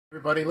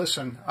Everybody,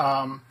 listen.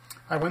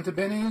 I went to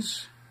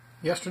Benny's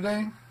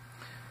yesterday,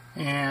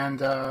 and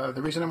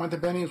the reason I went to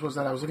Benny's was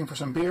that I was looking for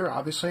some beer,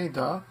 obviously,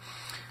 duh.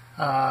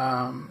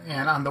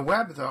 And on the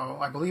web, though,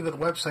 I believe that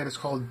the website is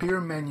called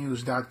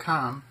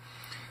beermenus.com.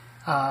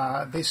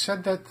 They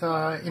said that,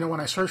 when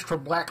I searched for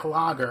Black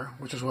Lager,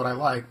 which is what I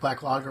like,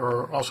 Black Lager,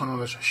 or also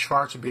known as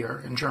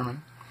Schwarzbier in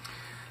German,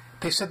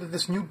 they said that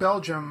this New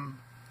Belgium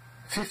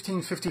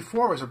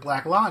 1554 was a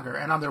black lager,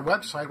 and on their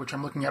website, which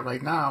I'm looking at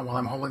right now while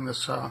I'm holding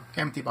this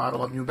empty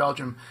bottle of New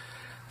Belgium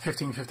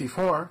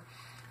 1554,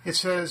 it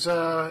says,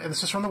 and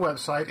this is from the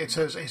website, it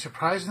says, a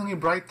surprisingly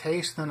bright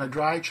taste and a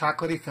dry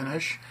chocolatey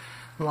finish,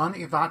 one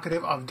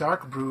evocative of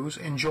dark brews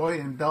enjoyed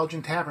in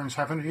Belgian taverns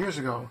 500 years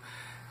ago.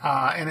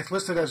 And it's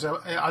listed as,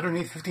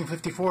 underneath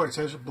 1554, it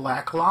says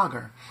black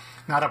lager.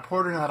 Not a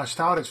porter, not a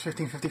stout, it's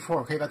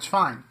 1554. Okay, that's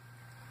fine.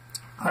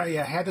 I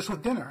had this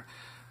with dinner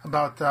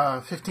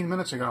about 15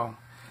 minutes ago.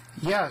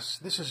 Yes,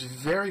 this is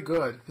very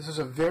good. This is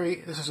a very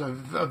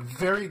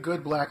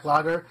good black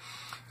lager.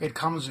 It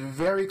comes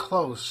very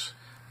close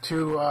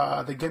to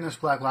the Guinness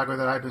Black Lager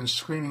that I've been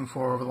screaming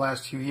for over the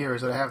last few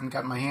years that I haven't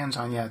gotten my hands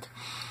on yet.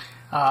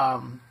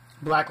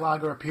 Black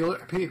lager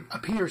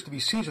appears to be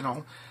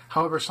seasonal.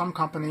 However, some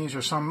companies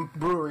or some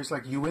breweries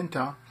like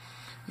Uinta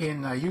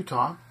in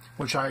Utah,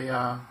 which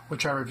I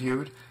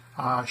reviewed,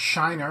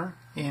 Shiner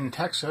in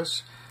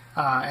Texas,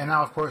 and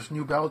now, of course,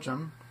 New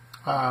Belgium.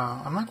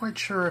 I'm not quite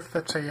sure if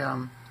that's a.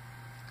 Are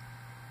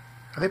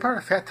they part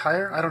of Fat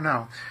Tire? I don't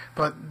know,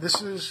 but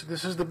this is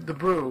the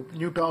brew,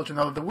 New Belgium.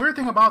 Now, the weird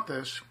thing about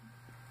this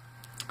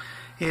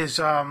is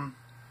 6%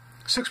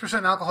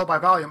 alcohol by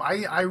volume.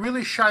 I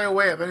really shy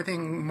away of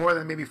anything more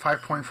than maybe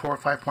 5.4,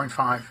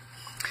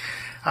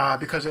 5.5,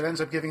 because it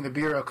ends up giving the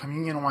beer a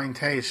communion wine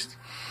taste.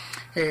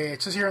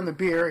 It says here on the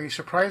beer, a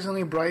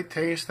surprisingly bright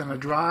taste and a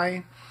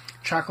dry,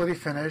 chocolatey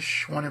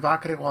finish, one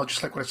evocative, well,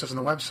 just like what it says on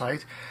the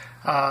website.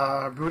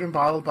 Brewed and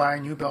bottled by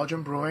New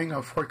Belgium Brewing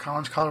of Fort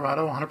Collins,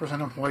 Colorado,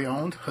 100%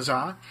 employee-owned,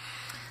 huzzah.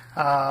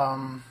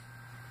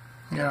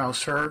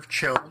 Served,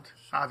 chilled,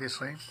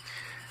 obviously.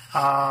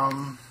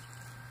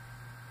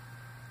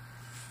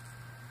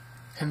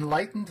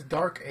 Enlightened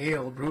dark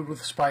ale brewed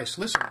with spice.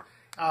 Listen,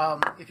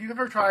 if you've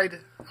ever tried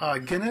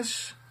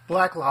Guinness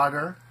Black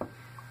Lager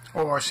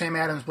or Sam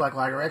Adams Black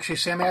Lager, actually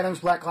Sam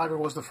Adams Black Lager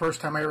was the first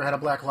time I ever had a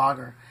black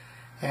lager.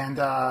 And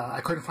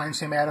I couldn't find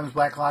Sam Adams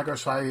Black Lager,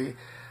 so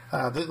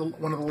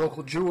one of the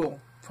local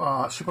Jewel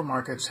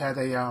supermarkets had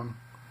a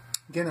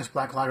Guinness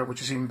Black Lager,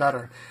 which is even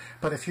better.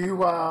 But if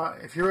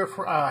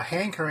you're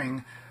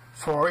hankering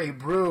for a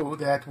brew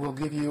that will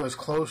give you as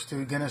close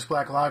to Guinness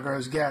Black Lager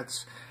as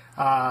gets,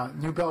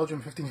 New Belgium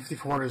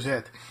 1554 is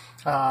it.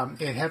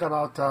 It had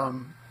about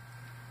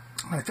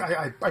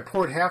I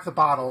poured half the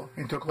bottle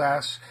into a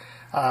glass.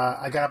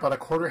 I got about a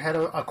quarter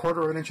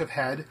of an inch of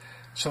head,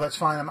 so that's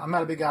fine. I'm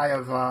not a big guy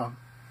of a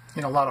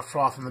lot of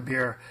froth in the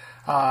beer.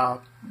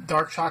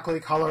 Dark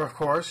chocolatey color, of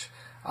course.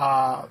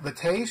 The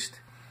taste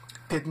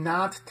did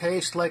not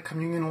taste like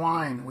communion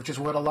wine, which is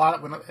what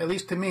at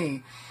least to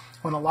me,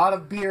 when a lot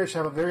of beers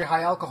have a very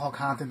high alcohol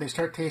content, they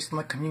start tasting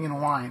like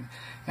communion wine,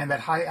 and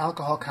that high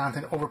alcohol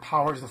content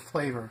overpowers the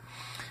flavor.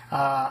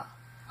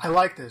 I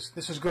like this.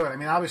 This is good. I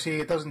mean, obviously,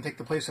 it doesn't take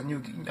the place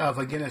of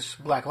a Guinness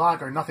Black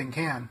Lager. Nothing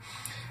can.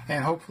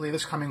 And hopefully,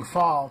 this coming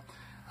fall,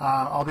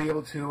 I'll be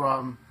able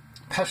to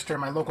pester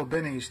my local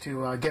Benny's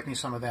to get me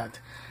some of that.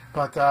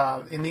 But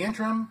in the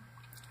interim,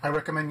 I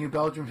recommend New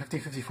Belgium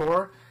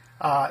 1554.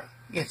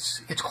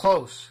 It's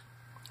close.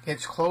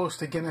 It's close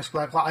to Guinness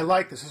Black Lager. I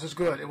like this. This is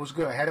good. It was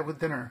good. I had it with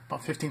dinner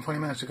about 15, 20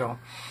 minutes ago.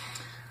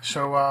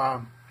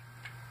 So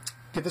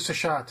give this a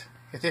shot.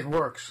 It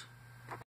works.